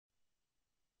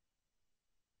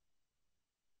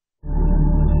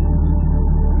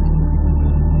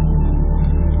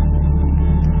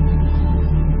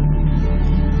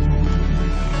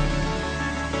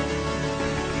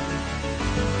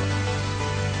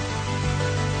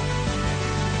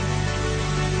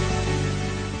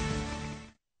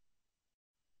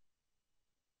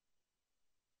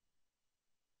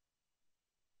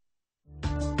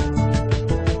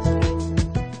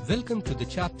Welcome to the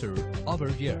chapter Our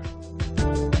Year.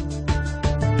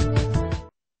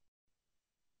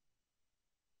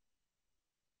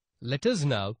 Let us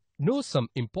now know some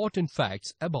important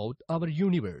facts about our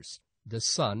universe, the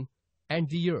Sun and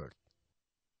the Earth.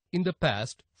 In the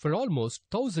past, for almost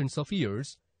thousands of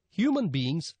years, human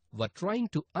beings were trying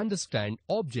to understand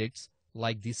objects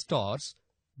like the stars,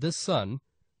 the Sun,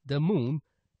 the Moon,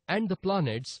 and the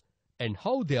planets, and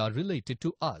how they are related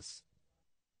to us.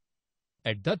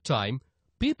 At that time,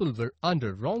 people were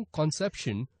under wrong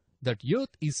conception that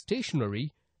Earth is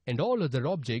stationary and all other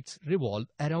objects revolve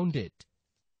around it.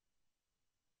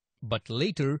 But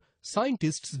later,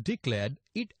 scientists declared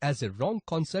it as a wrong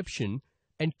conception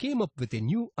and came up with a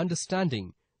new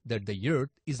understanding that the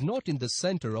Earth is not in the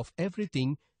center of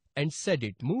everything and said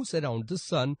it moves around the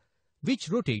Sun, which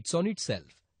rotates on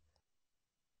itself.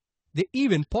 They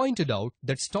even pointed out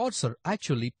that stars are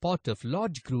actually part of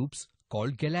large groups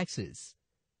called galaxies.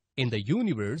 In the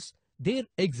universe, there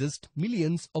exist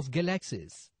millions of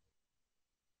galaxies.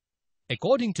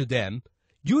 According to them,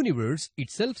 universe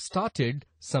itself started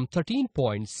some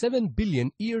 13.7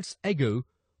 billion years ago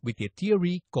with a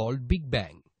theory called Big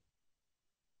Bang.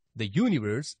 The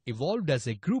universe evolved as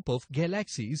a group of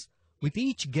galaxies, with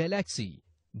each galaxy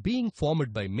being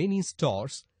formed by many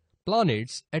stars,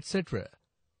 planets, etc.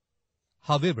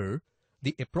 However,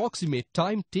 the approximate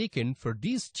time taken for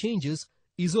these changes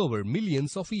is over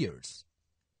millions of years.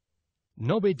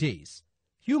 Nowadays,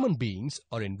 human beings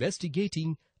are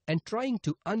investigating and trying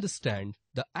to understand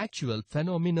the actual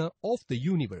phenomena of the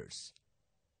universe.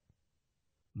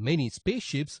 Many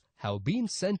spaceships have been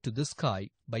sent to the sky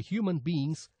by human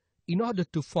beings in order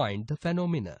to find the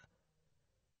phenomena.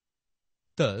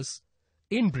 Thus,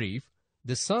 in brief,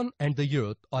 the Sun and the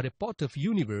Earth are a part of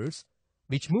universe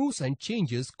which moves and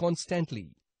changes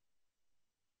constantly.